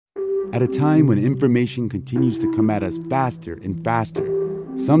At a time when information continues to come at us faster and faster,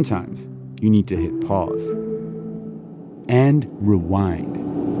 sometimes you need to hit pause and rewind.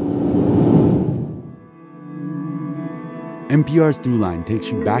 NPR's Throughline takes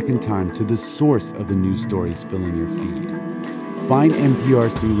you back in time to the source of the news stories filling your feed. Find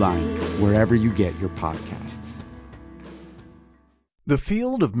NPR's Throughline wherever you get your podcasts. The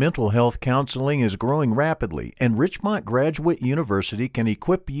field of mental health counseling is growing rapidly, and Richmont Graduate University can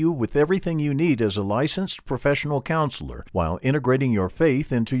equip you with everything you need as a licensed professional counselor while integrating your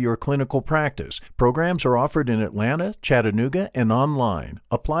faith into your clinical practice. Programs are offered in Atlanta, Chattanooga, and online.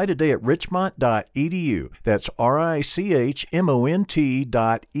 Apply today at richmont.edu. That's richmont.edu.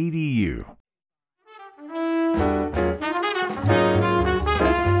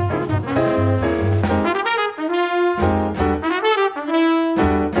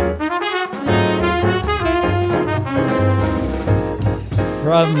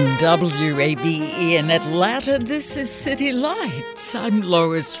 From WABE in Atlanta, this is City Lights. I'm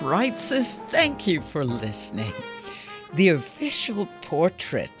Lois Reitzes. Thank you for listening. The official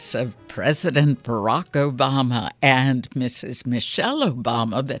portraits of President Barack Obama and Mrs. Michelle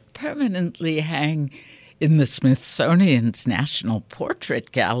Obama that permanently hang in the Smithsonian's National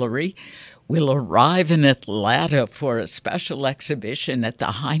Portrait Gallery will arrive in Atlanta for a special exhibition at the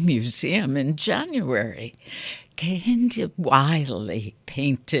High Museum in January. Kehinde Wiley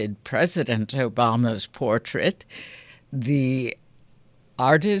painted President Obama's portrait. The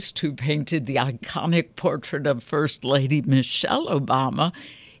artist who painted the iconic portrait of First Lady Michelle Obama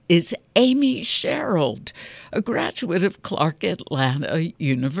is Amy Sherald, a graduate of Clark Atlanta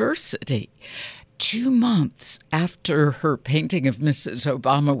University. 2 months after her painting of Mrs.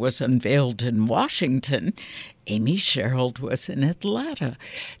 Obama was unveiled in Washington, Amy Sherald was in Atlanta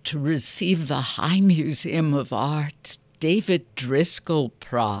to receive the High Museum of Art's David Driscoll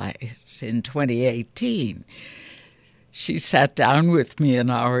Prize in 2018. She sat down with me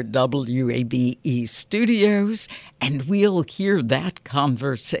in our WABE studios, and we'll hear that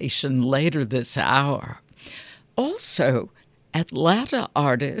conversation later this hour. Also, Atlanta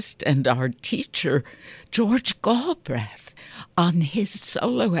artist and art teacher George Galbraith on his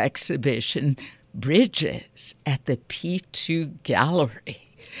solo exhibition, Bridges, at the P2 Gallery.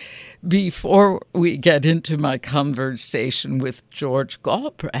 Before we get into my conversation with George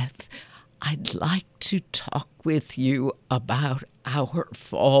Galbraith, I'd like to talk with you about our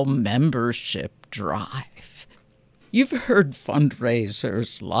fall membership drive. You've heard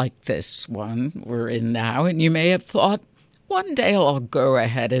fundraisers like this one we're in now, and you may have thought, one day I'll go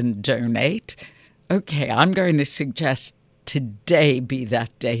ahead and donate. Okay, I'm going to suggest today be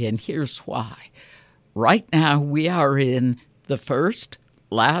that day, and here's why. Right now, we are in the first,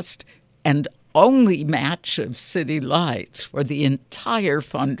 last, and only match of City Lights for the entire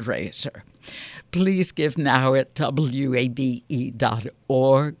fundraiser. Please give now at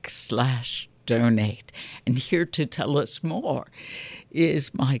wabe.org/donate. And here to tell us more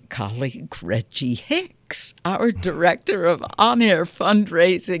is my colleague Reggie Hicks, our Director of On-Air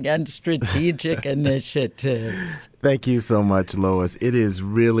Fundraising and Strategic Initiatives. Thank you so much, Lois. It is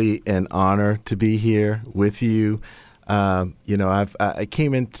really an honor to be here with you. I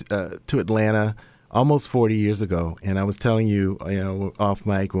came into to Atlanta almost 40 years ago, and I was telling you, off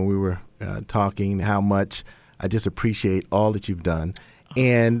mic when we were talking, how much I just appreciate all that you've done.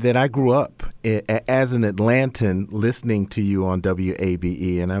 And that I grew up as an Atlantan listening to you on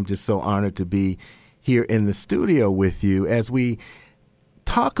WABE, and I'm just so honored to be here in the studio with you as we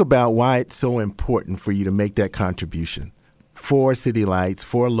talk about why it's so important for you to make that contribution for City Lights,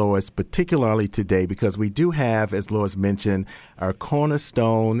 for Lois, particularly today, because we do have, as Lois mentioned, our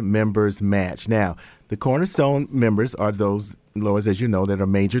Cornerstone Members Match. Now, the Cornerstone members are those, Lois, as you know, that are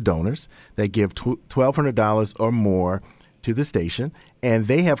major donors that give $1,200 or more to the station, and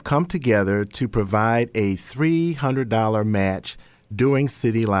they have come together to provide a $300 match during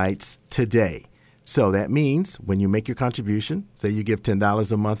City Lights today. So that means when you make your contribution, say you give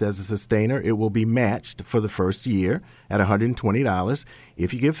 $10 a month as a sustainer, it will be matched for the first year at $120.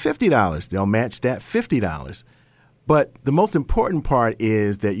 If you give $50, they'll match that $50. But the most important part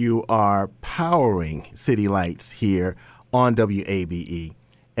is that you are powering City Lights here on WABE.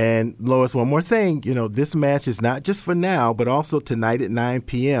 And Lois, one more thing, this match is not just for now, but also tonight at 9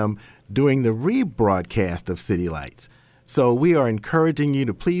 p.m. during the rebroadcast of City Lights. So we are encouraging you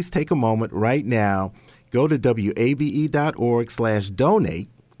to please take a moment right now, go to wabe.org/donate,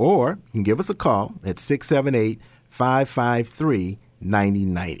 or you can give us a call at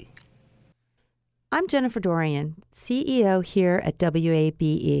 678-553-9090. I'm Jennifer Dorian, CEO here at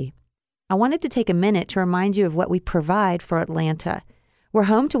WABE. I wanted to take a minute to remind you of what we provide for Atlanta. We're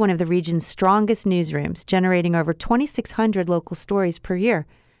home to one of the region's strongest newsrooms, generating over 2,600 local stories per year.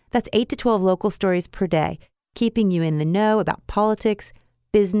 That's 8 to 12 local stories per day, keeping you in the know about politics,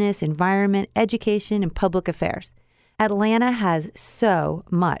 business, environment, education, and public affairs. Atlanta has so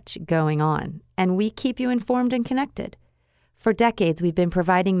much going on, and we keep you informed and connected. For decades, we've been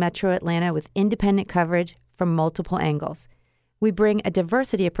providing Metro Atlanta with independent coverage from multiple angles. We bring a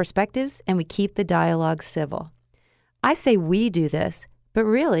diversity of perspectives, and we keep the dialogue civil. I say we do this, but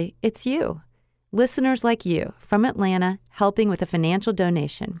really, it's you. Listeners like you from Atlanta helping with a financial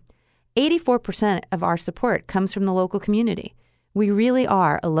donation. 84% of our support comes from the local community. We really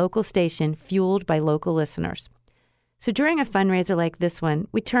are a local station fueled by local listeners. So during a fundraiser like this one,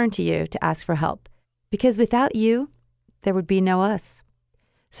 we turn to you to ask for help. Because without you, there would be no us.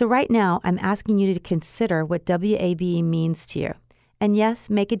 So right now, I'm asking you to consider what WABE means to you. And yes,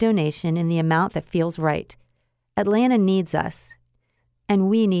 make a donation in the amount that feels right. Atlanta needs us, and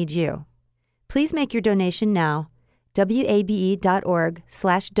we need you. Please make your donation now,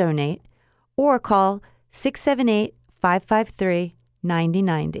 wabe.org/donate, or call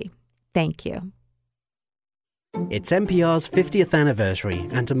 678-553-9090. Thank you. It's NPR's 50th anniversary,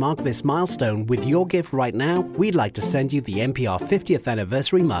 and to mark this milestone with your gift right now, we'd like to send you the NPR 50th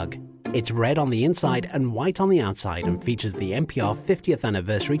anniversary mug. It's red on the inside and white on the outside and features the NPR 50th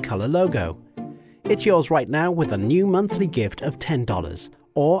anniversary color logo. It's yours right now with a new monthly gift of $10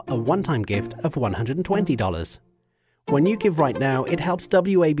 or a one-time gift of $120. When you give right now, it helps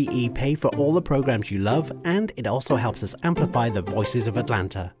WABE pay for all the programs you love, and it also helps us amplify the voices of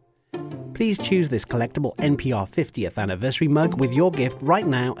Atlanta. Please choose this collectible NPR 50th anniversary mug with your gift right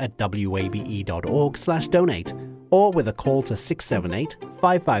now at wabe.org/donate or with a call to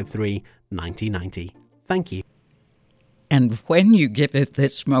 678-553-9090. Thank you. And when you give at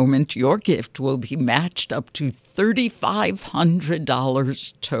this moment, your gift will be matched up to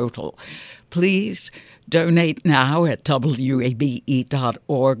 $3,500 total. Please donate now at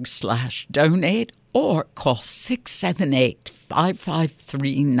wabe.org/donate or call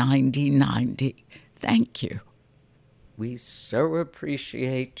 678-553-9090. Thank you. We so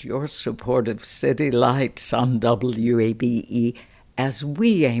appreciate your support of City Lights on WABE as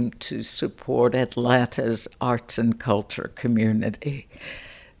we aim to support Atlanta's arts and culture community.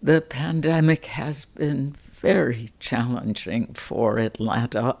 The pandemic has been very challenging for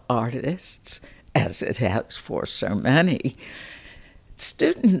Atlanta artists, as it has for so many.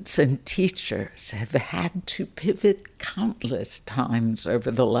 Students and teachers have had to pivot countless times over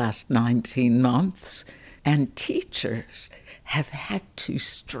the last 19 months, and teachers have had to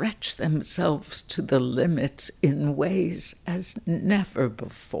stretch themselves to the limits in ways as never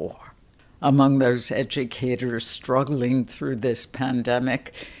before. Among those educators struggling through this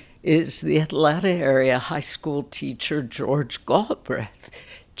pandemic is the Atlanta area high school teacher George Galbraith,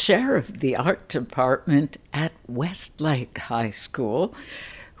 chair of the art department at Westlake High School,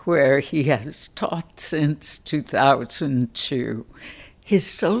 where he has taught since 2002. His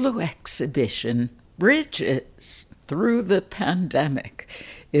solo exhibition, Bridges Through the Pandemic,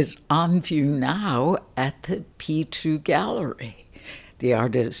 is on view now at the P2 Gallery. The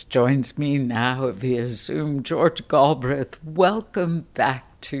artist joins me now via Zoom. George Galbraith, welcome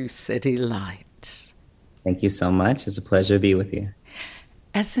back to City Lights. Thank you so much. It's a pleasure to be with you.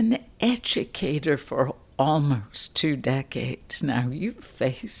 As an educator for almost 2 decades now, you've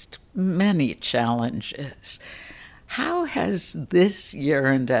faced many challenges. How has this year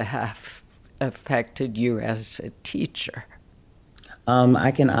and a half affected you as a teacher?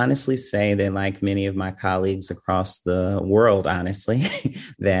 I can honestly say that, like many of my colleagues across the world, honestly,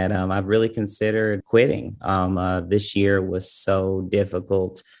 that I've really considered quitting. This year was so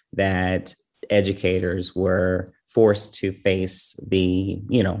difficult that educators were forced to face the,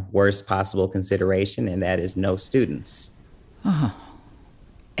 worst possible consideration, and that is no students. Oh.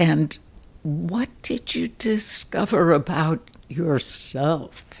 And what did you discover about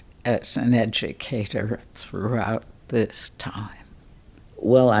yourself as an educator throughout this time?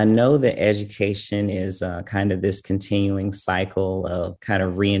 Well, I know that education is kind of this continuing cycle of kind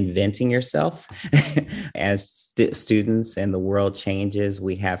of reinventing yourself. As students and the world changes,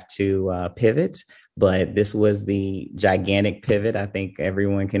 we have to pivot. But this was the gigantic pivot. I think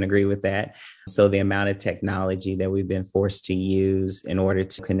everyone can agree with that. So the amount of technology that we've been forced to use in order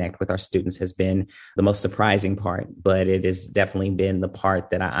to connect with our students has been the most surprising part. But it has definitely been the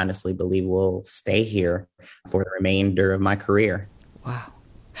part that I honestly believe will stay here for the remainder of my career. Wow.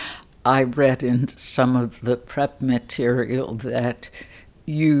 I read in some of the prep material that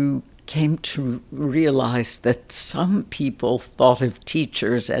you came to realize that some people thought of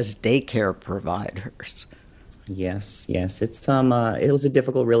teachers as daycare providers. Yes, yes. It was a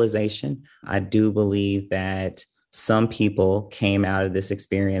difficult realization. I do believe that some people came out of this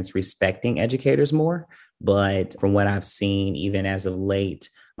experience respecting educators more. But from what I've seen, even as of late,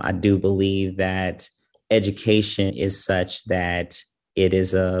 I do believe that education is such that it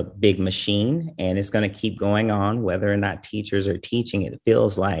is a big machine and it's going to keep going on, whether or not teachers are teaching. It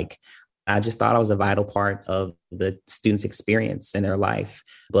feels like I just thought I was a vital part of the student's experience in their life.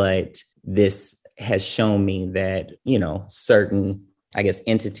 But this has shown me that, certain, I guess,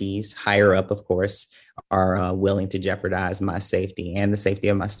 entities higher up, of course, are willing to jeopardize my safety and the safety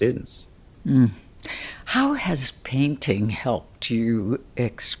of my students. Mm. How has painting helped you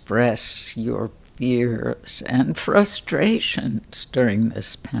express your fears and frustrations during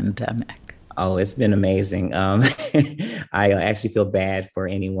this pandemic? Oh, it's been amazing. I actually feel bad for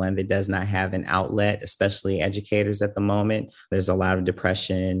anyone that does not have an outlet, especially educators at the moment. There's a lot of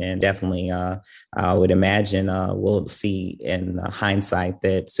depression, and definitely, I would imagine we'll see in hindsight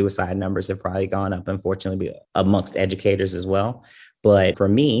that suicide numbers have probably gone up, unfortunately, amongst educators as well. But for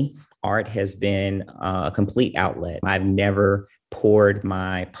me, art has been a complete outlet. I've never poured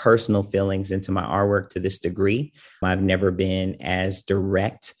my personal feelings into my artwork to this degree. I've never been as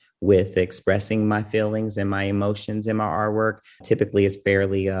direct with expressing my feelings and my emotions in my artwork. Typically, it's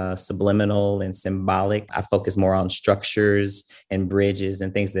fairly subliminal and symbolic. I focus more on structures and bridges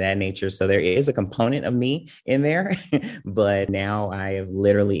and things of that nature. So there is a component of me in there, but now I have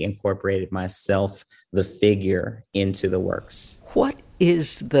literally incorporated myself, the figure, into the works. What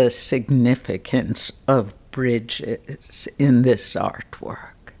is the significance of bridges in this artwork?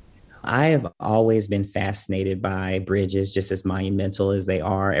 I have always been fascinated by bridges, just as monumental as they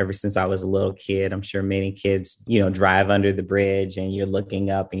are. Ever since I was a little kid, I'm sure many kids, drive under the bridge and you're looking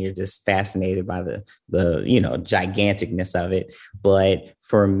up and you're just fascinated by the giganticness of it. But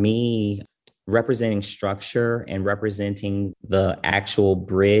for me, representing structure and representing the actual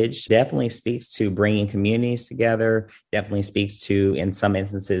bridge definitely speaks to bringing communities together, definitely speaks to, in some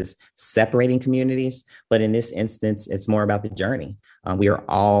instances, separating communities. But in this instance, it's more about the journey. We are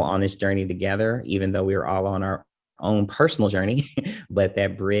all on this journey together, even though we are all on our own personal journey. But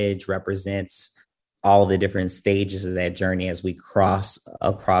that bridge represents all the different stages of that journey as we cross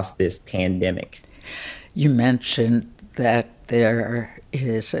across this pandemic. You mentioned that there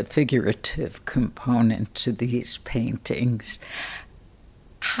is a figurative component to these paintings.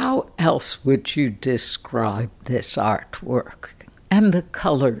 How else would you describe this artwork and the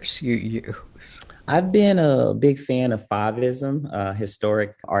colors you use? I've been a big fan of Fauvism,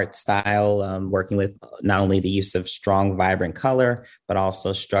 historic art style, working with not only the use of strong, vibrant color, but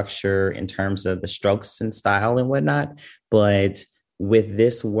also structure in terms of the strokes and style and whatnot. But with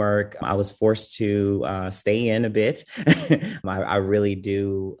this work, I was forced to stay in a bit. I really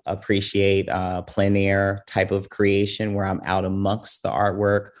do appreciate plein air type of creation where I'm out amongst the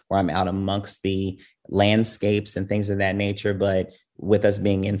artwork, where I'm out amongst the landscapes and things of that nature. But with us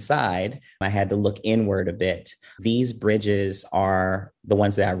being inside, I had to look inward a bit. These bridges are the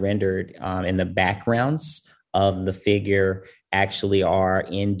ones that I rendered in the backgrounds of the figure actually are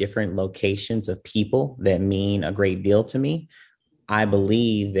in different locations of people that mean a great deal to me. I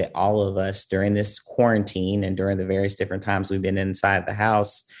believe that all of us during this quarantine and during the various different times we've been inside the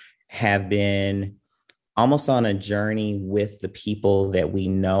house have been almost on a journey with the people that we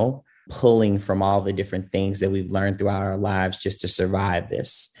know, pulling from all the different things that we've learned throughout our lives just to survive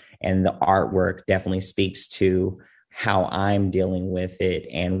this. And the artwork definitely speaks to how I'm dealing with it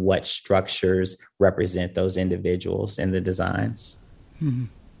and what structures represent those individuals in the designs. Mm-hmm.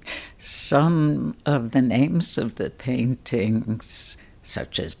 Some of the names of the paintings,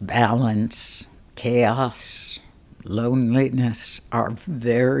 such as balance, chaos, loneliness, are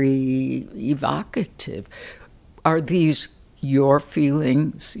very evocative. Are these your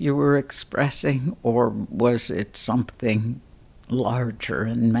feelings you were expressing, or was it something larger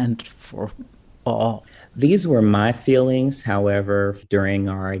and meant for all? These were my feelings. However, during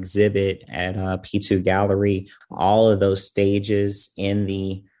our exhibit at P2 Gallery, all of those stages in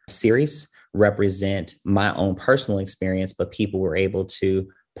the series represent my own personal experience, but people were able to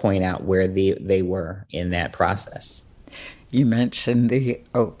point out where they were in that process. You mentioned the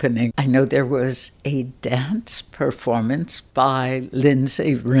opening. I know there was a dance performance by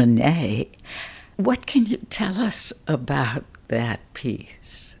Lindsay Renee. What can you tell us about that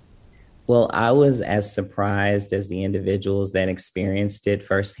piece? Well, I was as surprised as the individuals that experienced it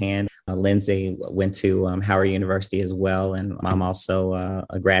firsthand. Lindsay went to Howard University as well, and I'm also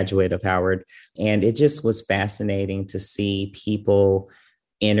a graduate of Howard. And it just was fascinating to see people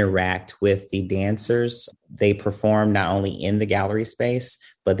interact with the dancers. They perform not only in the gallery space,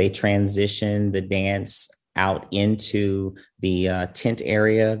 but they transition the dance out into the tent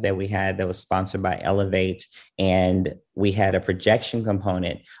area that we had that was sponsored by Elevate. And we had a projection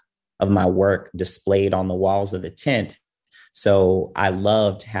component of my work displayed on the walls of the tent. So I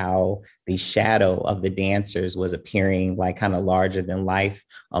loved how the shadow of the dancers was appearing like kind of larger than life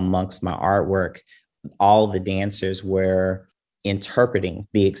amongst my artwork. All the dancers were interpreting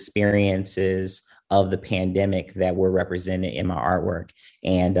the experiences of the pandemic that were represented in my artwork.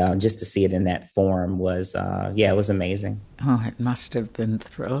 And just to see it in that form was, it was amazing. Oh, it must have been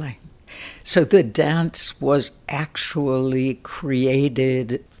thrilling. So the dance was actually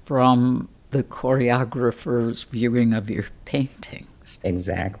created from the choreographer's viewing of your paintings.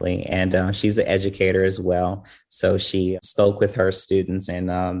 Exactly. And she's an educator as well. So she spoke with her students and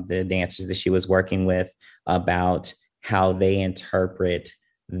the dancers that she was working with about how they interpret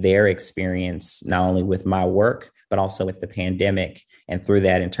their experience, not only with my work, but also with the pandemic. And through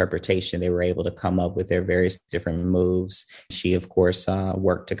that interpretation, they were able to come up with their various different moves. She, of course,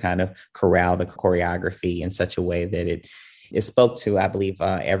 worked to kind of corral the choreography in such a way that it spoke to, I believe,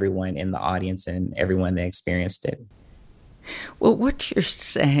 everyone in the audience and everyone that experienced it. Well, what you're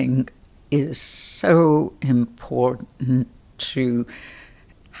saying is so important to,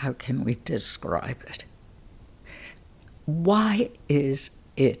 how can we describe it? Why is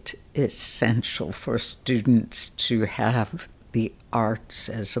it essential for students to have the arts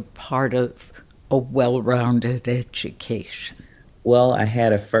as a part of a well-rounded education? Well, I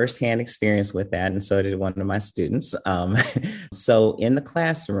had a firsthand experience with that, and so did one of my students. So in the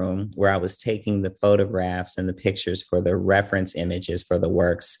classroom where I was taking the photographs and the pictures for the reference images for the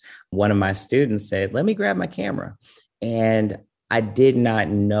works, one of my students said, "Let me grab my camera." And I did not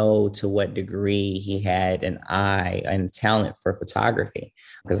know to what degree he had an eye and talent for photography,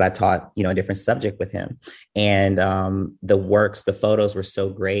 because I taught, a different subject with him. And the photos were so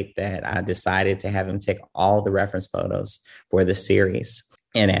great that I decided to have him take all the reference photos for the series.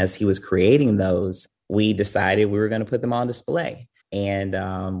 And as he was creating those, we decided we were going to put them on display.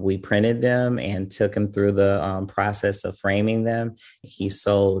 And we printed them and took him through the process of framing them. He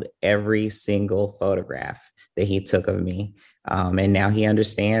sold every single photograph that he took of me. And now he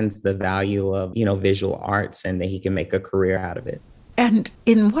understands the value of, visual arts and that he can make a career out of it. And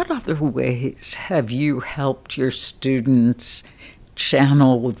in what other ways have you helped your students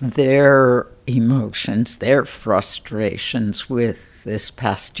channel their emotions, their frustrations with this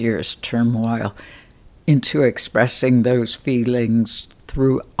past year's turmoil into expressing those feelings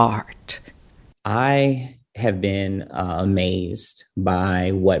through art? I have been amazed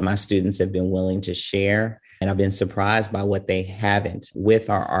by what my students have been willing to share. And I've been surprised by what they haven't. With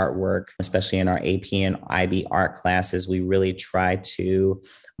our artwork, especially in our AP and IB art classes, we really try to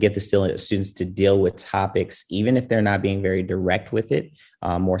get the students to deal with topics, even if they're not being very direct with it,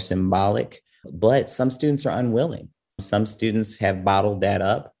 more symbolic. But some students are unwilling. Some students have bottled that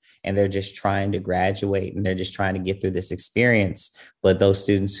up and they're just trying to graduate and they're just trying to get through this experience. But those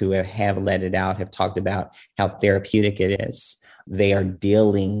students who have let it out have talked about how therapeutic it is. They are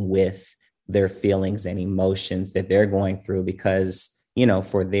dealing with their feelings and emotions that they're going through because,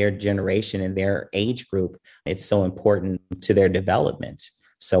 for their generation and their age group, it's so important to their development.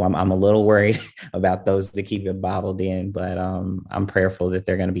 So I'm a little worried about those that keep it bottled in, but I'm prayerful that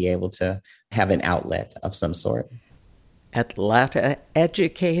they're going to be able to have an outlet of some sort. Atlanta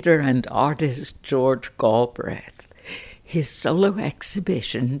educator and artist George Galbraith. His solo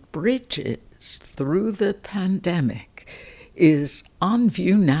exhibition, Bridges Through the Pandemic, is on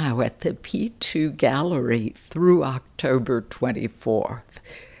view now at the P2 Gallery through October 24th.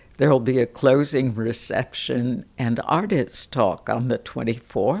 There will be a closing reception and artists' talk on the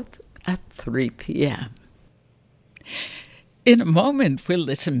 24th at 3 p.m. In a moment, we'll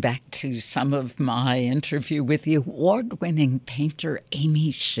listen back to some of my interview with the award-winning painter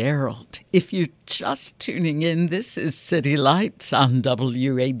Amy Sherald. If you're just tuning in, this is City Lights on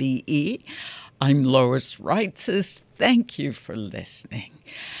WABE. I'm Lois Reitzes. Thank you for listening.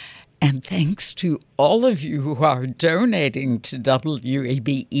 And thanks to all of you who are donating to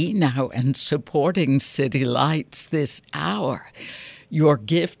WABE now and supporting City Lights this hour. Your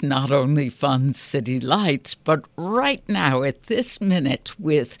gift not only funds City Lights, but right now at this minute,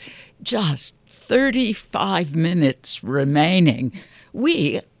 with just 35 minutes remaining,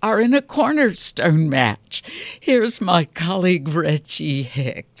 we are in a cornerstone match. Here's my colleague Reggie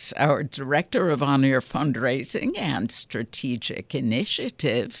Hicks, our Director of On-Air Fundraising and Strategic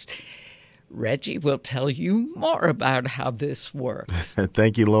Initiatives. Reggie will tell you more about how this works.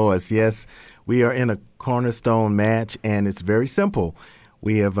 Thank you, Lois. Yes, we are in a cornerstone match, and it's very simple.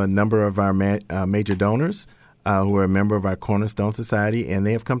 We have a number of our major donors who are a member of our Cornerstone Society, and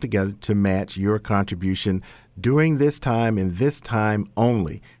they have come together to match your contribution during this time and this time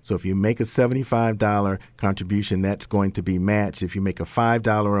only. So if you make a $75 contribution, that's going to be matched. If you make a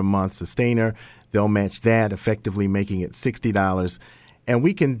 $5 a month sustainer, they'll match that, effectively making it $60. And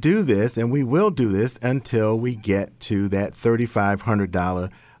we can do this, and we will do this until we get to that $3,500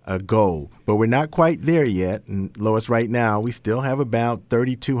 goal. But we're not quite there yet. And Lois, right now, we still have about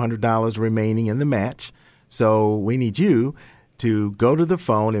 $3,200 remaining in the match. So we need you to go to the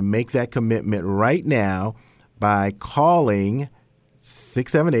phone and make that commitment right now by calling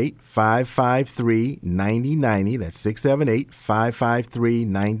 678-553-9090. That's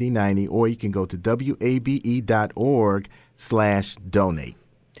 678-553-9090. Or you can go to wabe.org/donate.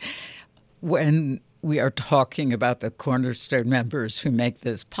 When we are talking about the Cornerstone members who make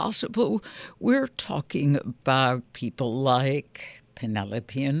this possible, we're talking about people like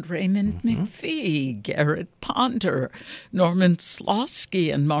Penelope and Raymond McPhee, Garrett Ponder, Norman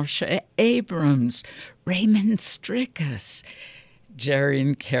Slosky and Marcia Abrams, Raymond Strickus, Jerry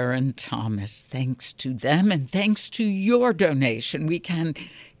and Karen Thomas. Thanks to them and thanks to your donation, we can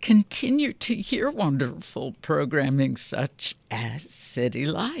continue to hear wonderful programming such as City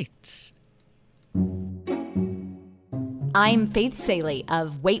Lights. I'm Faith Saley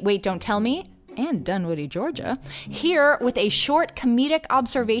of Wait, Wait, Don't Tell Me and Dunwoody, Georgia, here with a short comedic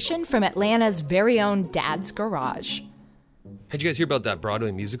observation from Atlanta's very own Dad's Garage. Did you guys hear about that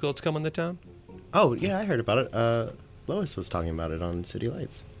Broadway musical that's coming to town? Oh, yeah, I heard about it. Lois was talking about it on City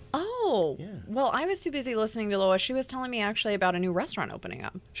Lights. Oh, yeah. Well, I was too busy listening to Lois. She was telling me actually about a new restaurant opening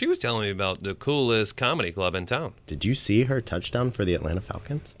up. She was telling me about the coolest comedy club in town. Did you see her touchdown for the Atlanta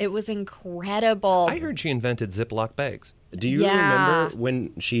Falcons? It was incredible. I heard she invented Ziploc bags. Do you remember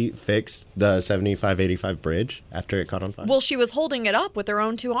when she fixed the 75-85 bridge after it caught on fire? Well, she was holding it up with her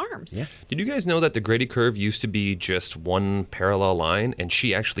own two arms. Yeah. Did you guys know that the Grady curve used to be just one parallel line, and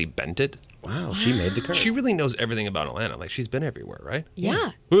she actually bent it? Wow, she made the curve. She really knows everything about Atlanta. Like, she's been everywhere, right?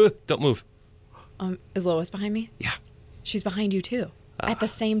 Yeah. Don't move. Is Lois behind me? Yeah. She's behind you, too. At the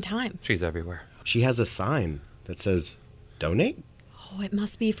same time. She's everywhere. She has a sign that says, donate? Oh, it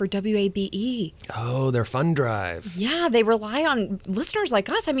must be for WABE. Oh, their fund drive. Yeah, they rely on listeners like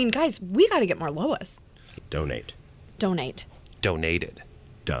us. I mean, guys, we got to get more Lois. Donate. Donate. Donated.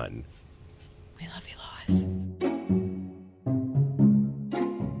 Done. We love you, Lois.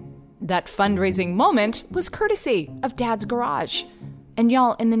 That fundraising moment was courtesy of Dad's Garage. And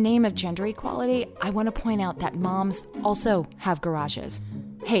y'all, in the name of gender equality, I want to point out that moms also have garages.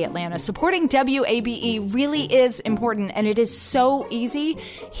 Hey, Atlanta, supporting WABE really is important, and it is so easy.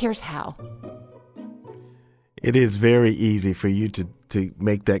 Here's how. It is very easy for you to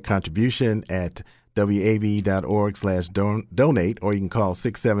make that contribution at wabe.org/donate, or you can call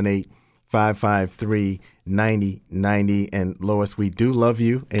 678-553-9090. And Lois, we do love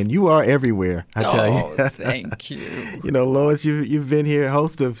you, and you are everywhere, I tell you. Oh, thank you. You know, Lois, you've been here,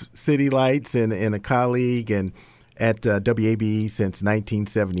 host of City Lights and a colleague, and at WABE since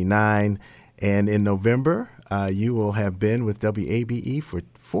 1979. And in November, you will have been with WABE for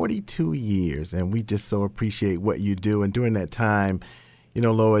 42 years. And we just so appreciate what you do. And during that time, you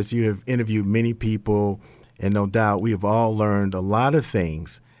know, Lois, you have interviewed many people, and no doubt we have all learned a lot of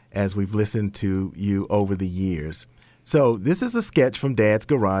things as we've listened to you over the years. So this is a sketch from Dad's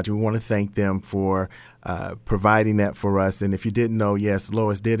Garage. We want to thank them for providing that for us. And if you didn't know, yes,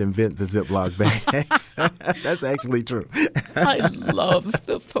 Lois did invent the Ziploc bags. That's actually true. I love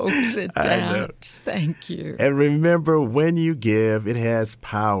the folks at Dad's. Thank you. And remember, when you give, it has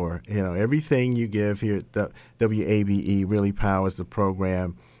power. You know, everything you give here at the WABE really powers the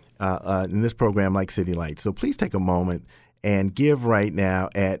program, in this program like City Lights. So please take a moment and give right now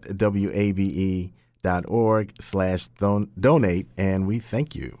at wabe.org/donate, and we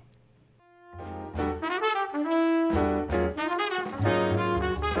thank you.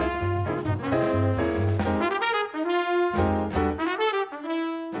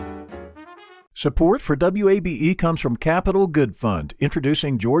 Support for WABE comes from Capital Good Fund,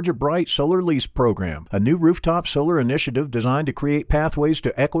 introducing Georgia Bright Solar Lease Program, a new rooftop solar initiative designed to create pathways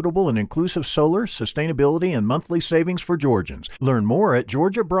to equitable and inclusive solar, sustainability, and monthly savings for Georgians. Learn more at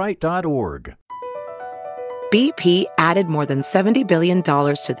georgiabright.org. BP added more than $70 billion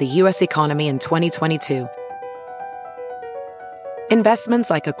to the U.S. economy in 2022.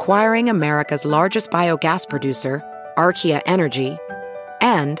 Investments like acquiring America's largest biogas producer, Archaea Energy,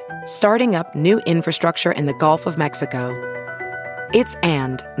 and starting up new infrastructure in the Gulf of Mexico. It's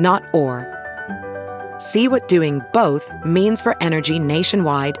and, not or. See what doing both means for energy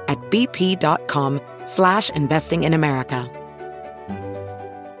nationwide at bp.com/investing in America.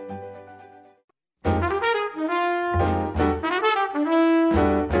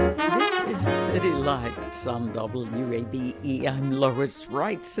 Lights on WABE. I'm Lois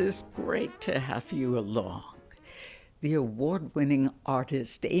Reitzes. It's great to have you along. The award-winning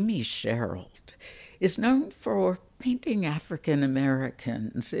artist Amy Sherald is known for painting African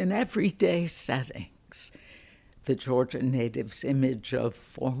Americans in everyday settings. The Georgia native's image of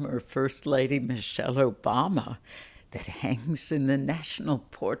former First Lady Michelle Obama that hangs in the National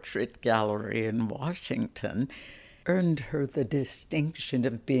Portrait Gallery in Washington earned her the distinction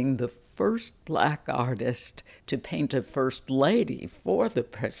of being the first Black artist to paint a First Lady for the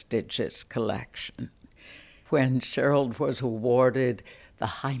prestigious collection. When Sherald was awarded the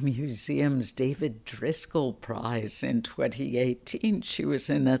High Museum's David Driscoll Prize in 2018, she was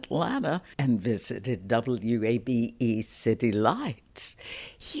in Atlanta and visited WABE City Lights.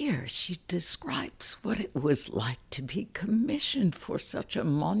 Here she describes what it was like to be commissioned for such a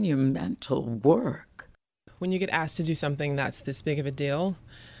monumental work. When you get asked to do something that's this big of a deal,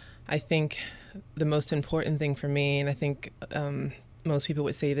 I think the most important thing for me, and I think most people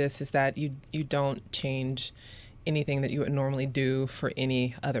would say this, is that you don't change anything that you would normally do for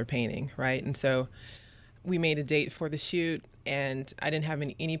any other painting, right? And so we made a date for the shoot, and I didn't have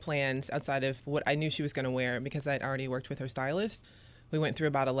any plans outside of what I knew she was going to wear because I'd already worked with her stylist. We went through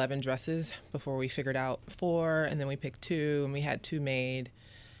about 11 dresses before we figured out 4, and then we picked 2, and we had 2 made.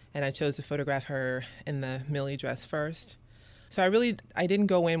 And I chose to photograph her in the Millie dress first. So I didn't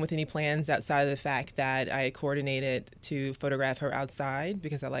go in with any plans outside of the fact that I coordinated to photograph her outside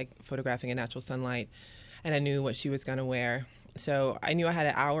because I like photographing in natural sunlight, and I knew what she was going to wear. So I knew I had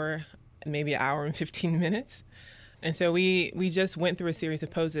an hour, maybe an hour and 15 minutes. And so we just went through a series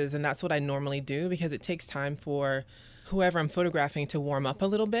of poses, and that's what I normally do because it takes time for whoever I'm photographing to warm up a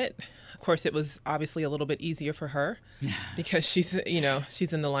little bit. Of course, it was obviously a little bit easier for her because she's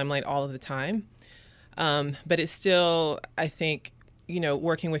in the limelight all of the time. But it's still, I think,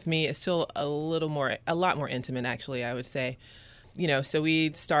 working with me is still a lot more intimate, actually, I would say. So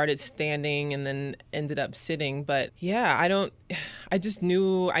we started standing and then ended up sitting. But yeah, I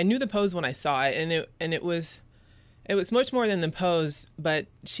knew the pose when I saw it, and it was much more than the pose, but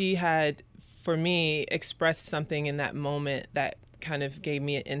she had, for me, expressed something in that moment that kind of gave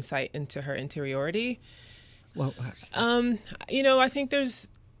me an insight into her interiority. What was that? I think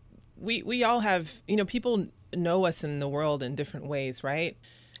we all have, people know us in the world in different ways, right?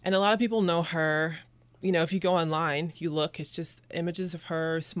 And a lot of people know her, if you go online, you look, it's just images of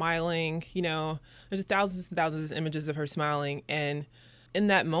her smiling, there's thousands and thousands of images of her smiling. And in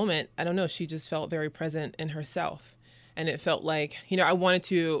that moment, I don't know, she just felt very present in herself. And it felt like, I wanted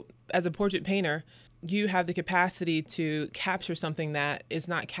to, as a portrait painter, you have the capacity to capture something that is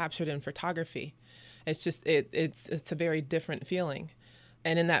not captured in photography. It's just, it's a very different feeling.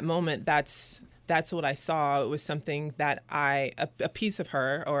 And in that moment, that's what I saw. It was something that a piece of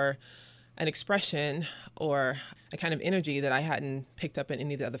her, or an expression, or a kind of energy that I hadn't picked up in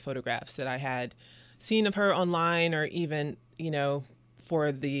any of the other photographs that I had seen of her online, or even,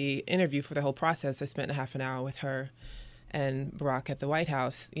 for the interview, for the whole process. I spent a half an hour with her and Barack at the White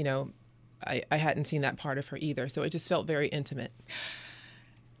House. I hadn't seen that part of her either. So it just felt very intimate.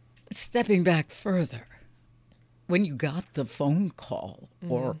 Stepping back further, when you got the phone call,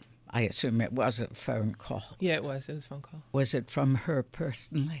 or I assume it was a phone call. Yeah, it was. It was a phone call. Was it from her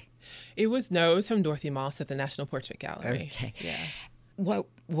personally? It was from Dorothy Moss at the National Portrait Gallery. Okay. Yeah. What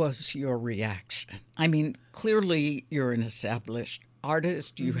was your reaction? I mean, clearly you're an established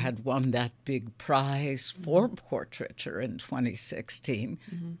artist. You had won that big prize for portraiture in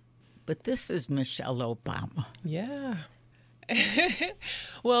 2016. But this is Michelle Obama. Yeah.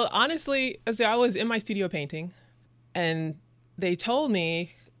 Well, honestly, so I was in my studio painting, and they told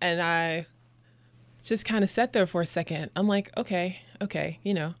me, and I just kind of sat there for a second. I'm like, okay. I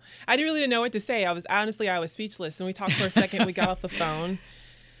really didn't know what to say. I was speechless. And we talked for a second. We got off the phone,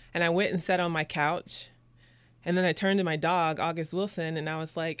 and I went and sat on my couch. And then I turned to my dog, August Wilson, and I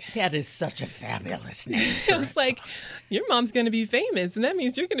was like, that is such a fabulous name. I was like, your mom's going to be famous, and that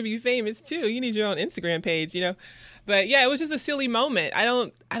means you're going to be famous too. You need your own Instagram page, But yeah, it was just a silly moment. I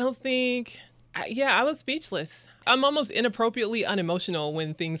was speechless. I'm almost inappropriately unemotional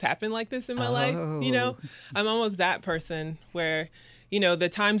when things happen like this in my life. I'm almost that person where, the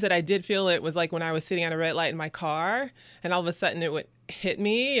times that I did feel it was like when I was sitting at a red light in my car, and all of a sudden it would hit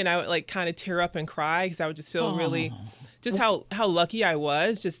me, and I would like kind of tear up and cry because I would just feel really, just how lucky I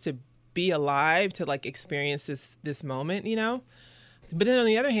was just to be alive, to like experience this moment, But then on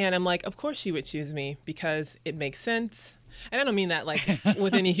the other hand, I'm like, of course she would choose me because it makes sense. And I don't mean that like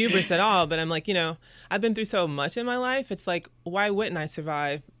with any hubris at all, but I'm like, I've been through so much in my life. It's like, why wouldn't I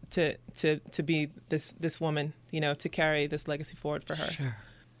survive to be this woman, to carry this legacy forward for her? Sure.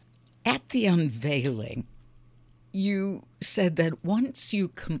 At the unveiling, you said that once you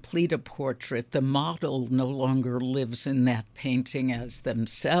complete a portrait, the model no longer lives in that painting as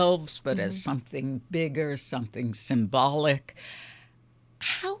themselves, but as something bigger, something symbolic.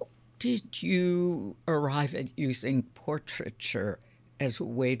 How did you arrive at using portraiture as a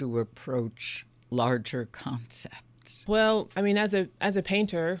way to approach larger concepts? Well, I mean, as a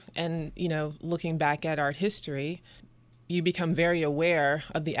painter and, looking back at art history, you become very aware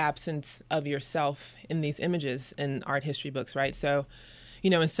of the absence of yourself in these images in art history books, right? So,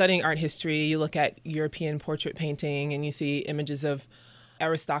 in studying art history, you look at European portrait painting and you see images of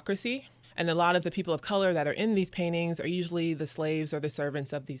aristocracy. And a lot of the people of color that are in these paintings are usually the slaves or the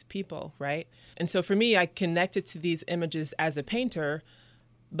servants of these people, right? And so for me, I connected to these images as a painter,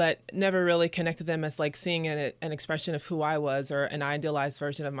 but never really connected them as like seeing an expression of who I was or an idealized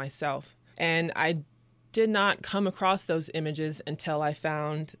version of myself. And I did not come across those images until I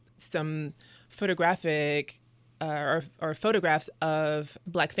found some photographic or photographs of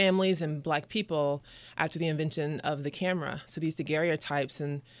Black families and Black people after the invention of the camera. So these daguerreotypes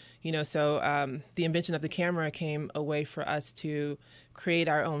and, the invention of the camera came a way for us to create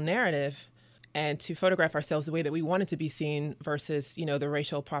our own narrative and to photograph ourselves the way that we wanted to be seen versus, the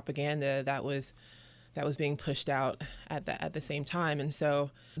racial propaganda that was being pushed out at the same time. And so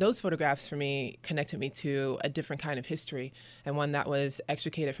those photographs for me connected me to a different kind of history and one that was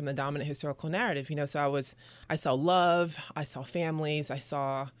extricated from the dominant historical narrative. So I saw love, I saw families, I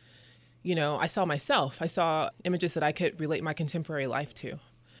saw myself. I saw images that I could relate my contemporary life to.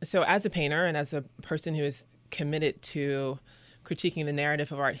 So as a painter and as a person who is committed to critiquing the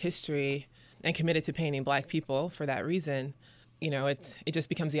narrative of art history and committed to painting Black people for that reason, it just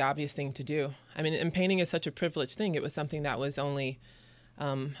becomes the obvious thing to do. I mean, and painting is such a privileged thing. It was something that was only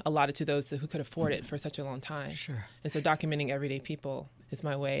allotted to those who could afford it for such a long time. Sure. And so documenting everyday people is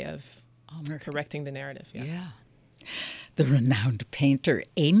my way of correcting the narrative. Yeah. The renowned painter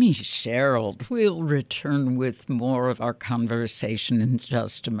Amy Sherald will return with more of our conversation in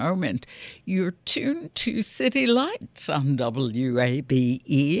just a moment. You're tuned to City Lights on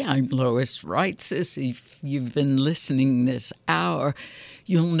WABE. I'm Lois Reitzes. If you've been listening this hour,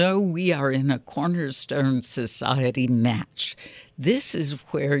 you'll know we are in a Cornerstone Society match. This is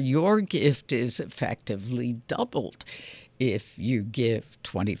where your gift is effectively doubled. If you give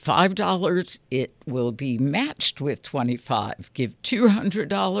 $25, it will be matched with $25. Give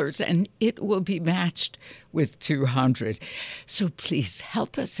 $200 and it will be matched with $200. So please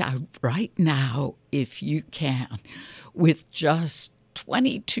help us out right now if you can. With just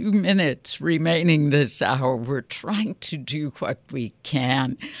 22 minutes remaining this hour, we're trying to do what we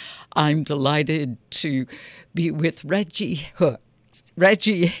can. I'm delighted to be with Reggie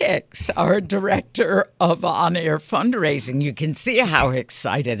Hicks, our Director of On-Air Fundraising. You can see how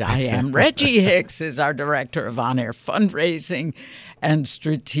excited I am. Reggie Hicks is our Director of On-Air Fundraising and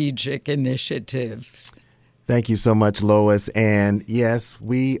Strategic Initiatives. Thank you so much, Lois. And yes,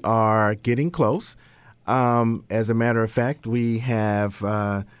 we are getting close. As a matter of fact, we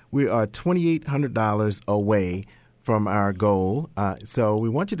are $2,800 away from our goal. So we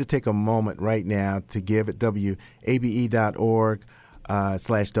want you to take a moment right now to give at wabe.org.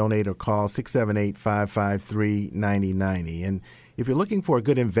 /donate or call 678-553-9090. And if you're looking for a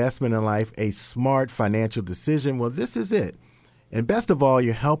good investment in life, a smart financial decision, well, this is it. And best of all,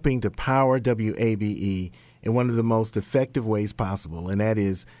 you're helping to power WABE in one of the most effective ways possible, and that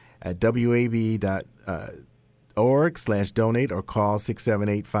is at wabe.org/donate or call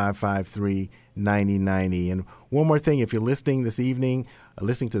 678-553-9090. And one more thing, if you're listening this evening,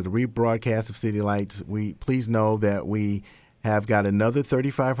 listening to the rebroadcast of City Lights, please know that we have got another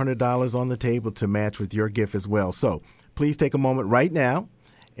 $3,500 on the table to match with your gift as well. So please take a moment right now.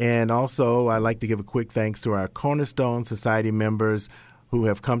 And also, I'd like to give a quick thanks to our Cornerstone Society members who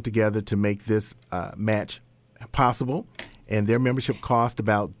have come together to make this match possible. And their membership cost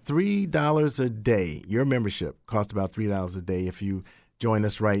about $3 a day. Your membership costs about $3 a day if you join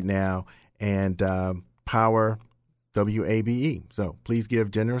us right now and power WABE. So please give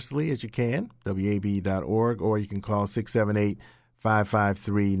generously as you can, wabe.org, or you can call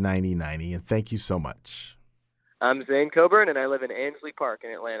 678-553-9090. And thank you so much. I'm Zane Coburn, and I live in Ansley Park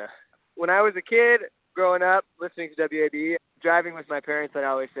in Atlanta. When I was a kid, growing up, listening to WABE, driving with my parents, I'd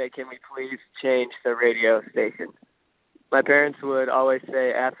always say, can we please change the radio station? My parents would always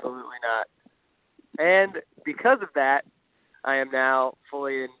say, absolutely not. And because of that, I am now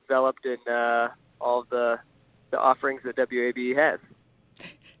fully enveloped in all the offerings that WABE has.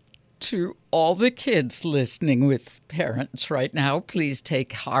 To all the kids listening with parents right now, please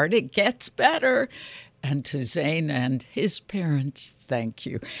take heart. It gets better. And to Zane and his parents, thank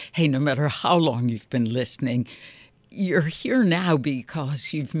you. Hey, no matter how long you've been listening, you're here now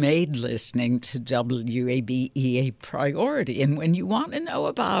because you've made listening to WABE a priority. And when you want to know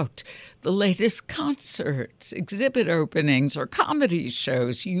about the latest concerts, exhibit openings, or comedy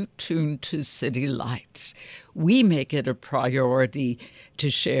shows, you tune to City Lights. We make it a priority to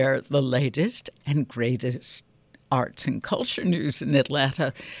share the latest and greatest arts and culture news in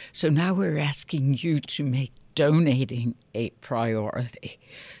Atlanta. So now we're asking you to make donating a priority.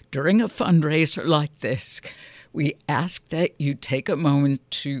 During a fundraiser like this, we ask that you take a moment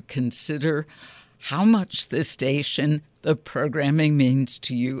to consider how much the station, the programming means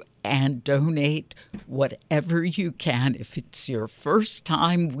to you, and donate whatever you can. If it's your first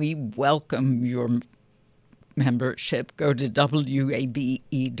time, we welcome your membership. Go to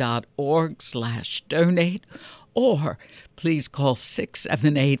wabe.org/donate, or please call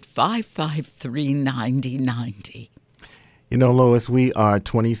 678-553-9090. You know, Lois, we are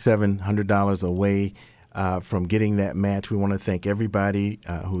 $2,700 away from getting that match. We want to thank everybody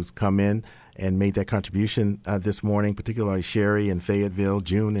who's come in and made that contribution this morning, particularly Sherry in Fayetteville,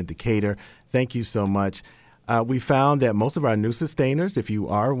 June in Decatur. Thank you so much. We found that most of our new sustainers, if you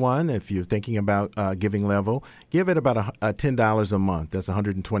are one, if you're thinking about giving level, give it about $10 a month. That's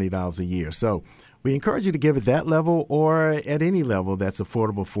 $120 a year. So we encourage you to give at that level or at any level that's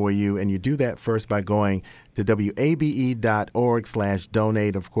affordable for you. And you do that first by going to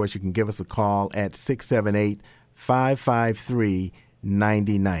wabe.org/donate. Of course, you can give us a call at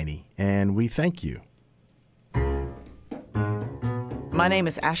 678-553-9090. And we thank you. My name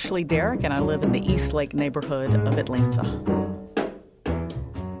is Ashley Derrick, and I live in the Eastlake neighborhood of Atlanta.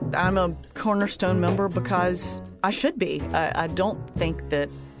 I'm a Cornerstone member because I should be. I don't think that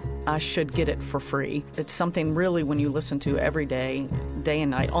I should get it for free. It's something really when you listen to every day, day and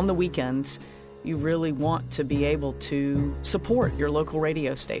night, on the weekends, you really want to be able to support your local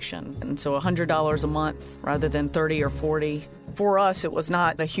radio station. And so $100 a month rather than $30 or $40. For us, it was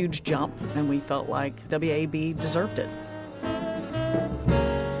not a huge jump, and we felt like WAB deserved it.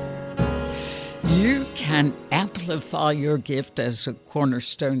 You can amplify your gift as a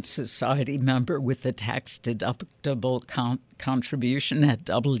Cornerstone Society member with a tax-deductible contribution at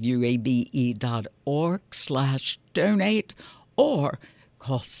wabe.org/donate or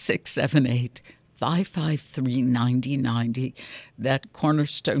call 678-553-9090. That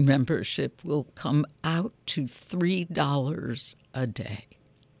Cornerstone membership will come out to $3 a day,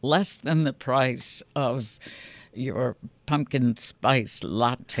 less than the price of your pumpkin spice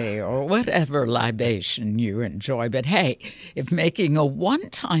latte or whatever libation you enjoy. But hey, if making a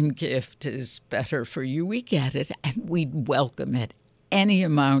one-time gift is better for you, we get it, and we'd welcome it. Any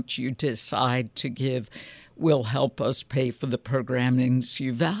amount you decide to give will help us pay for the programmings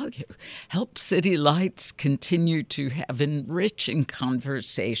you value. Help City Lights continue to have enriching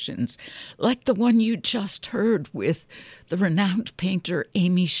conversations like the one you just heard with the renowned painter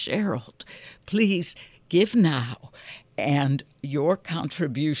Amy Sherald. Please give now, and your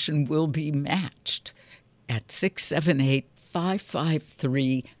contribution will be matched at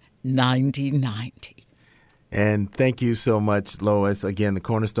 678-553-9090. And thank you so much, Lois. Again, the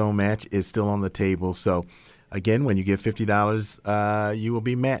Cornerstone match is still on the table. So, again, when you give $50, you will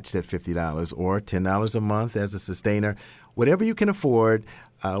be matched at $50 or $10 a month as a sustainer. Whatever you can afford,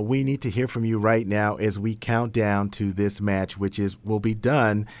 we need to hear from you right now as we count down to this match, which will be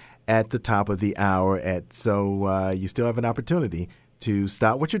done at the top of the hour. So you still have an opportunity to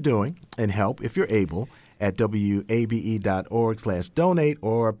stop what you're doing and help if you're able at wabe.org/donate,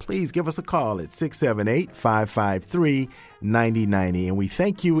 or please give us a call at 678-553-9090. And we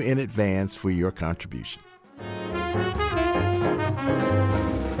thank you in advance for your contribution.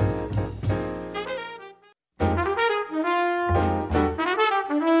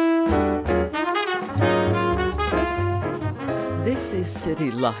 This is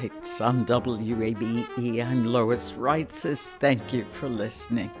City Lights on WABE. I'm Lois Reitzes. Thank you for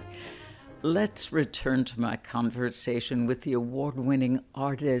listening. Let's return to my conversation with the award-winning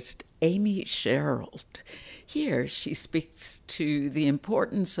artist Amy Sherald. Here, she speaks to the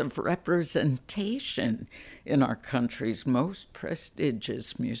importance of representation in our country's most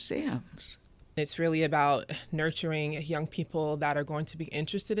prestigious museums. It's really about nurturing young people that are going to be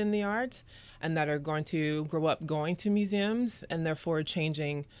interested in the arts and that are going to grow up going to museums and therefore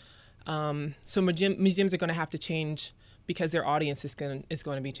changing. So museums are going to have to change because their audience is going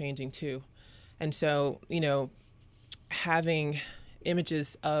to be changing too. And so, having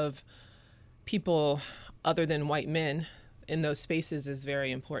images of people other than white men in those spaces is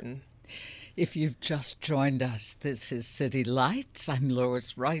very important. If you've just joined us, this is City Lights. I'm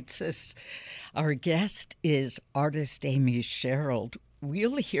Lois Reitzes. Our guest is artist Amy Sherald.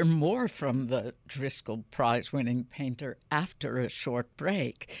 We'll hear more from the Driscoll Prize-winning painter after a short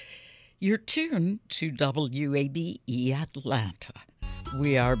break. You're tuned to WABE Atlanta.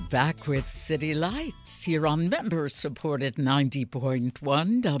 We are back with City Lights here on member-supported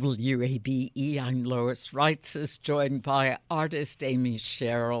 90.1 WABE. I'm Lois Reitzes, joined by artist Amy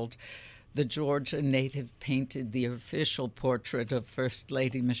Sherald. The Georgia native painted the official portrait of First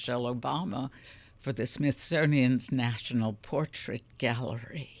Lady Michelle Obama for the Smithsonian's National Portrait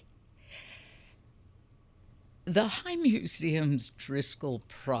Gallery. The High Museum's Driscoll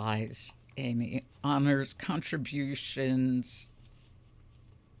Prize, Amy, honors contributions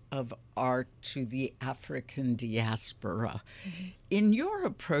of art to the African diaspora. Mm-hmm. In your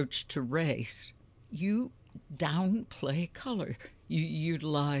approach to race, you downplay color. You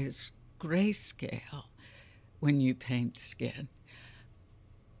utilize grayscale when you paint skin.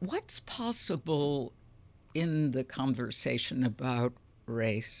 What's possible in the conversation about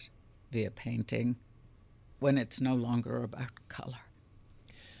race via painting when it's no longer about color?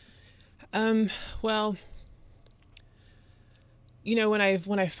 Well, you know, when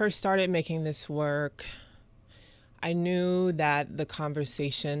I first started making this work, I knew that the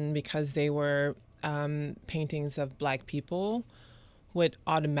conversation, because they were paintings of Black people, would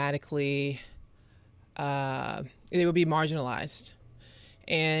automatically, they would be marginalized.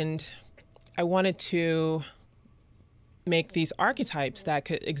 And I wanted to make these archetypes that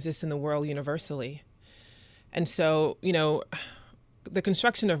could exist in the world universally. And so, you know, the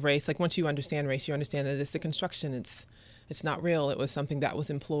construction of race, like once you understand race, you understand that it's the construction, it's not real. It was something that was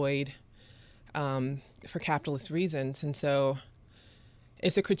employed for capitalist reasons. And so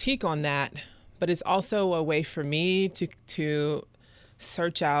it's a critique on that, but it's also a way for me to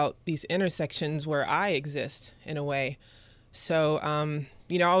search out these intersections where I exist in a way. So,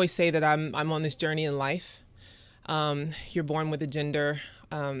 you know, I always say that I'm on this journey in life. You're born with a gender.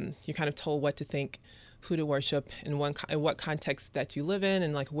 You're kind of told what to think, who to worship, in what context that you live in,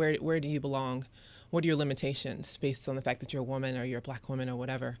 and like where do you belong? What are your limitations based on the fact that you're a woman or you're a Black woman or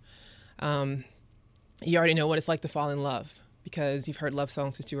whatever? You already know what it's like to fall in love because you've heard love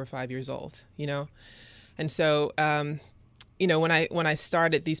songs since you were 5 years old, you know? And so, you know, when I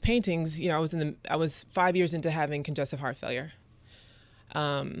started these paintings, you know, I was 5 years into having congestive heart failure.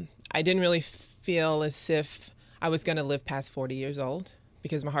 I didn't really feel as if I was going to live past 40 years old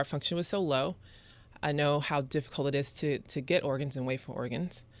because my heart function was so low. I know how difficult it is to get organs and wait for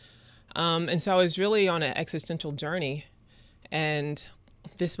organs. And so I was really on an existential journey, and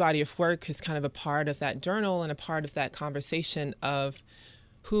this body of work is kind of a part of that journal and a part of that conversation of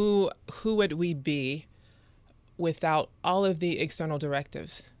who would we be without all of the external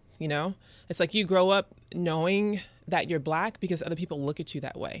directives, you know? It's like you grow up knowing that you're Black because other people look at you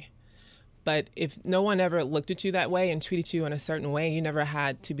that way. But if no one ever looked at you that way and treated you in a certain way, you never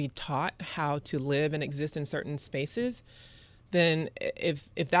had to be taught how to live and exist in certain spaces, then if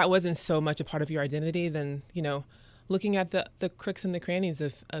that wasn't so much a part of your identity, then, you know, looking at the crooks and the crannies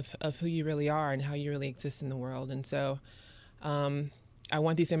of who you really are and how you really exist in the world. And so I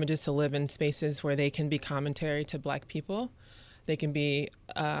want these images to live in spaces where they can be commentary to Black people. They can be,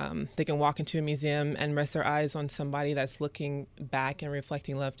 they can walk into a museum and rest their eyes on somebody that's looking back and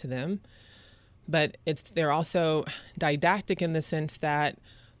reflecting love to them. But they're also didactic in the sense that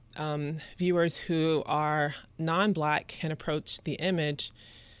viewers who are non-Black can approach the image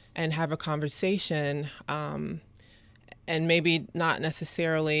and have a conversation and maybe not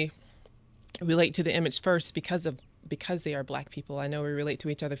necessarily relate to the image first because they are Black people. I know we relate to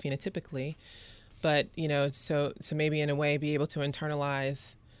each other phenotypically, but, you know, so maybe in a way be able to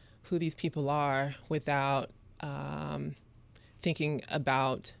internalize who these people are without thinking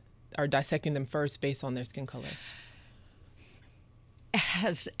about or dissecting them first based on their skin color.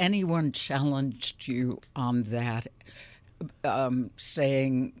 Has anyone challenged you on that,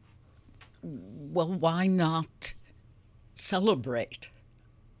 saying, well, why not celebrate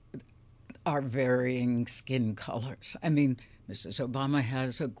our varying skin colors? I mean, Mrs. Obama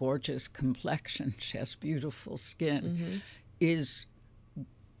has a gorgeous complexion. She has beautiful skin. Mm-hmm. Is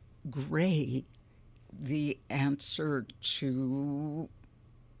gray the answer to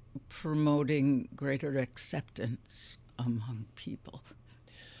promoting greater acceptance among people?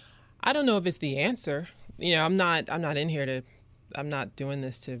 I don't know if it's the answer. You know, I'm not doing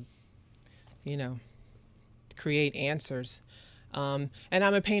this to, you know, create answers. And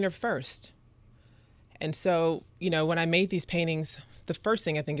I'm a painter first. And so, you know, when I made these paintings, the first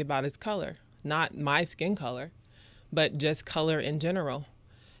thing I think about is color, not my skin color, but just color in general.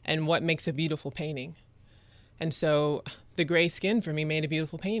 and what makes a beautiful painting. And so the gray skin for me made a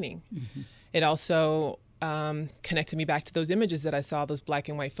beautiful painting. Mm-hmm. It also connected me back to those images that I saw, those black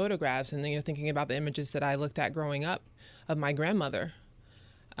and white photographs, and then thinking about the images that I looked at growing up of my grandmother.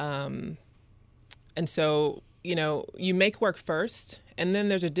 And so, you make work first, and then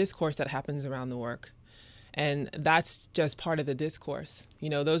there's a discourse that happens around the work. And that's just part of the discourse.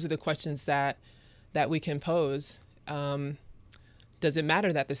 Those are the questions that we can pose. Does it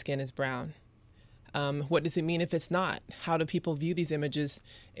matter that the skin is brown? What does it mean if it's not? How do people view these images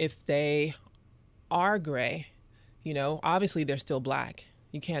if they are gray? Obviously they're still black.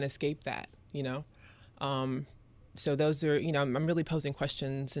 You can't escape that, So those are, I'm really posing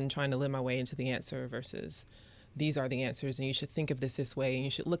questions and trying to live my way into the answer versus these are the answers and you should think of this way and you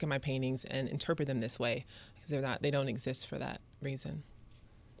should look at my paintings and interpret them this way because they don't exist for that reason.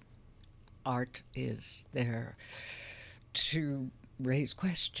 Art is there to raise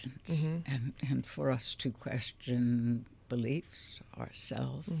questions and for us to question beliefs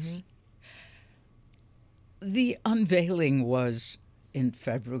ourselves. Mm-hmm. The unveiling was in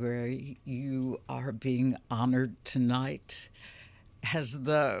February. You are being honored tonight. Has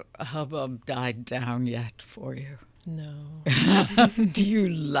the hubbub died down yet for you? No. Do you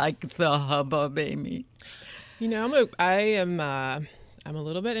like the hubbub, Amy? I'm a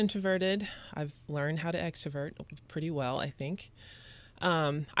little bit introverted. I've learned how to extrovert pretty well, I think.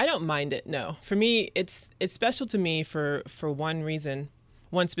 I don't mind it. No, for me, it's special to me for one reason,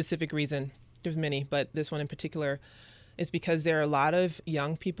 one specific reason. There's many, but this one in particular is because there are a lot of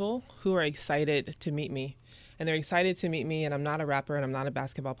young people who are excited to meet me. And they're excited to meet me, and I'm not a rapper, and I'm not a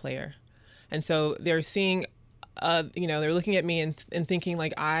basketball player. And so they're seeing, they're looking at me and thinking,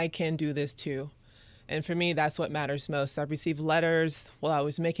 like, I can do this too. And for me, that's what matters most. I've received letters while I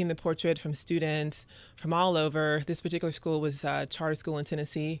was making the portrait from students from all over. This particular school was a charter school in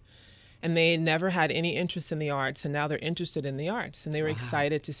Tennessee, and they never had any interest in the arts, and now they're interested in the arts, and they were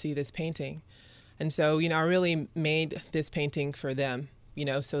excited to see this painting. And so, I really made this painting for them,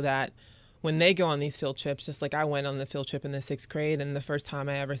 so that when they go on these field trips, just like I went on the field trip in the 6th grade, and the first time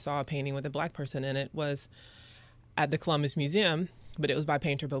I ever saw a painting with a black person in it was at the Columbus Museum, but it was by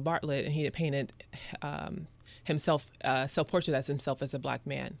painter Bill Bartlett, and he had painted himself, self-portrait as himself as a black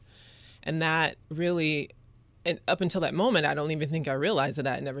man. And that really, and up until that moment, I don't even think I realized that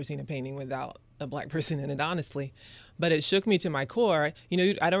I had never seen a painting without a black person in it, honestly. But it shook me to my core.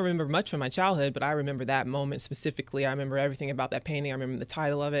 I don't remember much from my childhood, but I remember that moment specifically. I remember everything about that painting. I remember the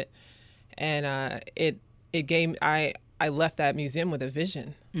title of it. And it gave, I left that museum with a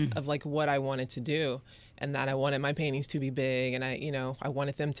vision of like what I wanted to do, and that I wanted my paintings to be big, and I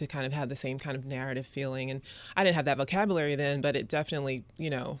wanted them to kind of have the same kind of narrative feeling. And I didn't have that vocabulary then, but it definitely,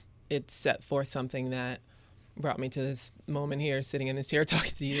 it set forth something that brought me to this moment here, sitting in this chair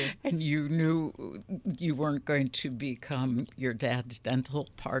talking to you. And you knew you weren't going to become your dad's dental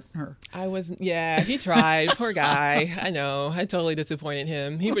partner. I wasn't. Yeah, he tried. Poor guy. I know. I totally disappointed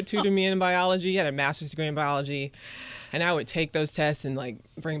him. He would tutor me in biology. He had a master's degree in biology. And I would take those tests and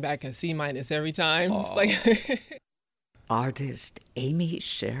bring back a C- every time. It's like Artist Amy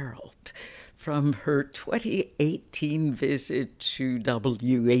Sherald, from her 2018 visit to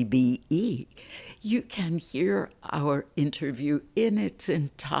WABE. You can hear our interview in its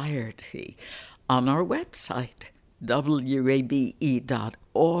entirety on our website,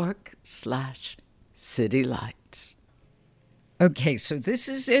 wabe.org/citylights. Okay, so this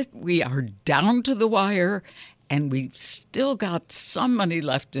is it. We are down to the wire, and we've still got some money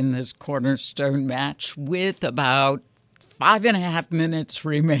left in this cornerstone match with about 5.5 minutes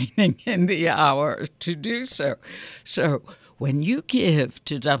remaining in the hour to do so. So when you give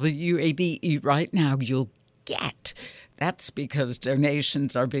to WABE right now, you'll get. That's because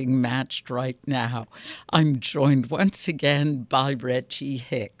donations are being matched right now. I'm joined once again by Reggie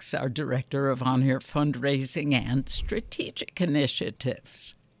Hicks, our Director of On-Air Fundraising and Strategic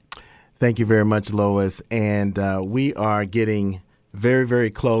Initiatives. Thank you very much, Lois. And we are getting very,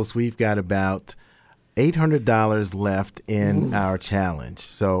 very close. We've got about $800 left in our challenge.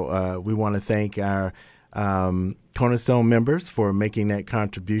 So we want to thank our Cornerstone members for making that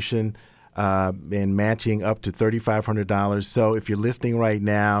contribution and matching up to $3,500. So if you're listening right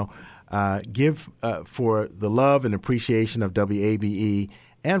now, give for the love and appreciation of WABE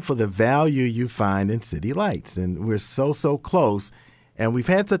and for the value you find in City Lights. And we're so close. And we've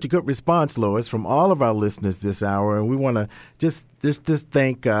had such a good response, Lois, from all of our listeners this hour. And we want to just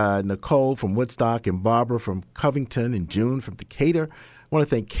thank Nicole from Woodstock and Barbara from Covington and June from Decatur. I want to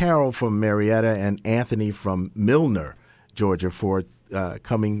thank Carol from Marietta and Anthony from Milner, Georgia, for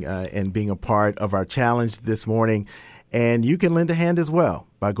coming and being a part of our challenge this morning. And you can lend a hand as well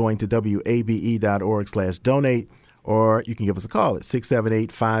by going to wabe.org/donate, or you can give us a call at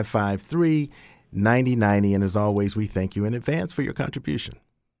 678-553-9090. And as always, we thank you in advance for your contribution.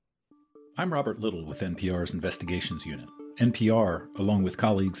 I'm Robert Little with NPR's Investigations Unit. NPR, along with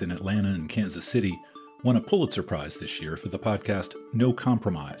colleagues in Atlanta and Kansas City, won a Pulitzer Prize this year for the podcast No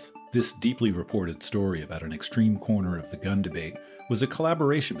Compromise. This deeply reported story about an extreme corner of the gun debate was a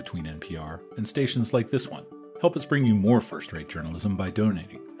collaboration between NPR and stations like this one. Help us bring you more first-rate journalism by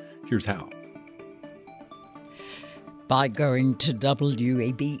donating. Here's how. By going to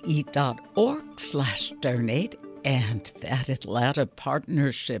wabe.org/donate. And that Atlanta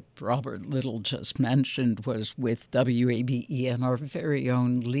partnership Robert Little just mentioned was with WABE and our very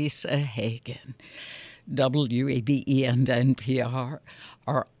own Lisa Hagen. WABE and NPR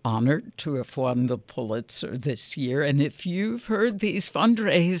are honored to have won the Pulitzer this year. And if you've heard these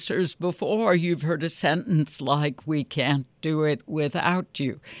fundraisers before, you've heard a sentence like, "We can't do it without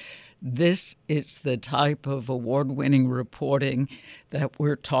you." This is the type of award-winning reporting that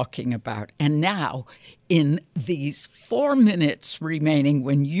we're talking about. And now, in these 4 minutes remaining,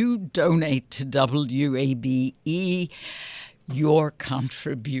 when you donate to WABE, your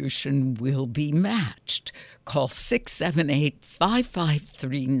contribution will be matched. Call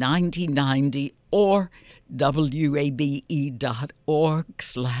 678-553-9090 or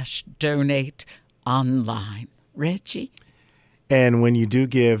wabe.org/donate online. Reggie? And when you do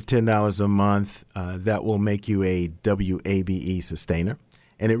give $10 a month, that will make you a WABE sustainer.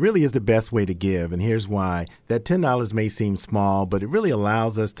 And it really is the best way to give. And here's why. That $10 may seem small, but it really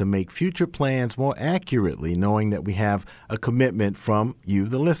allows us to make future plans more accurately, knowing that we have a commitment from you,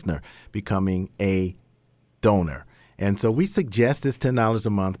 the listener, becoming a donor. And so we suggest this $10 a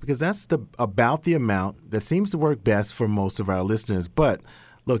month because that's about the amount that seems to work best for most of our listeners. But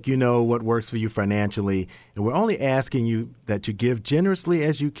look, you know what works for you financially, and we're only asking you that you give generously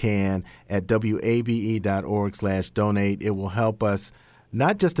as you can at wabe.org/donate. It will help us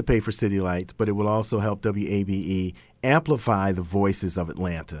not just to pay for City Lights, but it will also help WABE amplify the voices of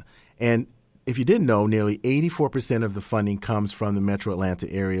Atlanta. And if you didn't know, nearly 84% of the funding comes from the Metro Atlanta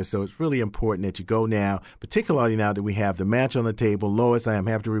area, so it's really important that you go now, particularly now that we have the match on the table. Lois, I am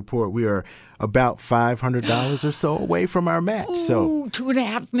happy to report we are about $500 or so away from our match. So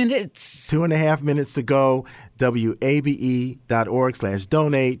 2.5 minutes. 2.5 minutes to go,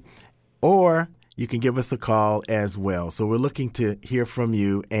 wabe.org/donate, or you can give us a call as well. So we're looking to hear from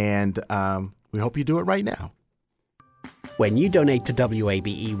you, and we hope you do it right now. When you donate to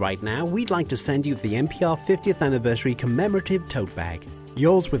WABE right now, we'd like to send you the NPR 50th Anniversary Commemorative Tote Bag,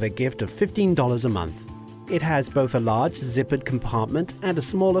 yours with a gift of $15 a month. It has both a large zippered compartment and a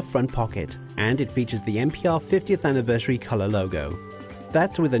smaller front pocket, and it features the NPR 50th Anniversary color logo.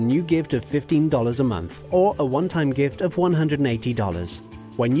 That's with a new gift of $15 a month, or a one-time gift of $180.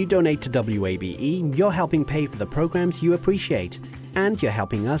 When you donate to WABE, you're helping pay for the programs you appreciate, and you're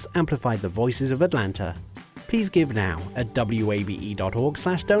helping us amplify the voices of Atlanta. Please give now at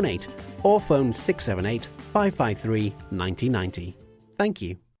wabe.org/donate or phone 678-553-9090. Thank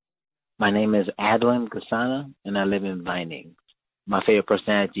you. My name is Adeline Gasana, and I live in Vining. My favorite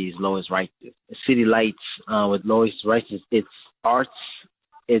personality is Lois Reitzes. City Lights with Lois Reitzes, it's arts,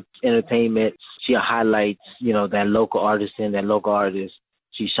 it's entertainment. She highlights, that local artist.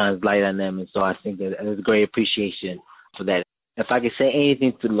 She shines light on them, and so I think that there's a great appreciation for that. If I could say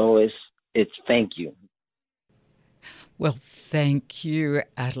anything to Lois, it's thank you. Well, thank you,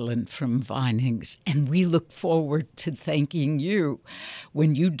 Adeline from Vinings, and we look forward to thanking you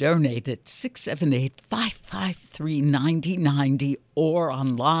when you donate at 678-553-9090 or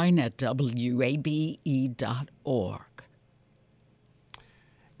online at wabe.org.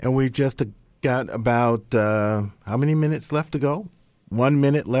 And we've just got about, how many minutes left to go? 1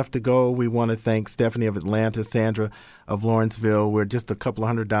 minute left to go. We want to thank Stephanie of Atlanta, Sandra of Lawrenceville. We're just a couple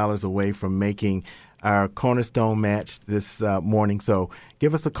 $100 away from making our cornerstone match this morning. So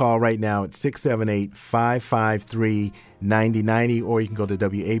give us a call right now at 678-553-9090, or you can go to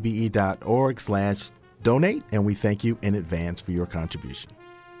wabe.org/donate, and we thank you in advance for your contribution.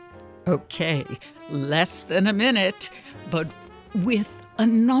 Okay, less than a minute, but with a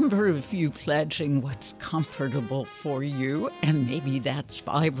number of you pledging what's comfortable for you, and maybe that's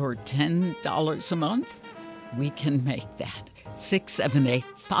 $5 or $10 a month, we can make that.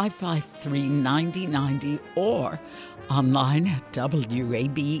 678-553-9090 or online at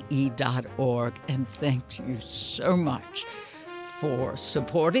wabe.org. And thank you so much for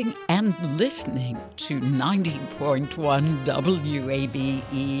supporting and listening to 90.1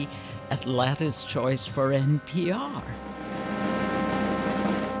 WABE, Atlanta's Choice for NPR.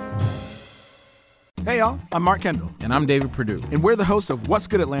 Hey y'all, I'm Mark Kendall. And I'm David Perdue. And we're the hosts of What's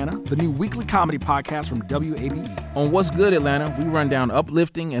Good Atlanta, the new weekly comedy podcast from WABE. On What's Good Atlanta, we run down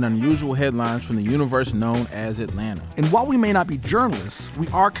uplifting and unusual headlines from the universe known as Atlanta. And while we may not be journalists, we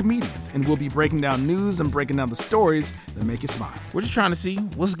are comedians, and we'll be breaking down news and breaking down the stories that make you smile. We're just trying to see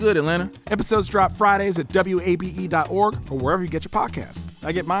what's good, Atlanta. Episodes drop Fridays at WABE.org or wherever you get your podcasts.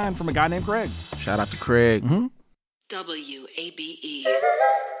 I get mine from a guy named Craig. Shout out to Craig. Mm-hmm. WABE.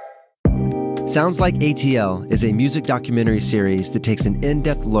 Sounds Like ATL is a music documentary series that takes an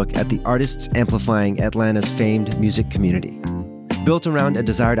in-depth look at the artists amplifying Atlanta's famed music community. Built around a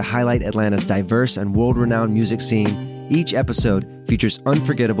desire to highlight Atlanta's diverse and world-renowned music scene, each episode features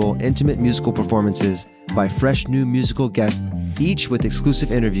unforgettable, intimate musical performances by fresh new musical guests, each with exclusive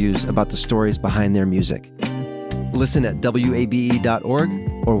interviews about the stories behind their music. Listen at WABE.org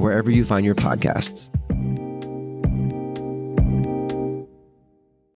or wherever you find your podcasts.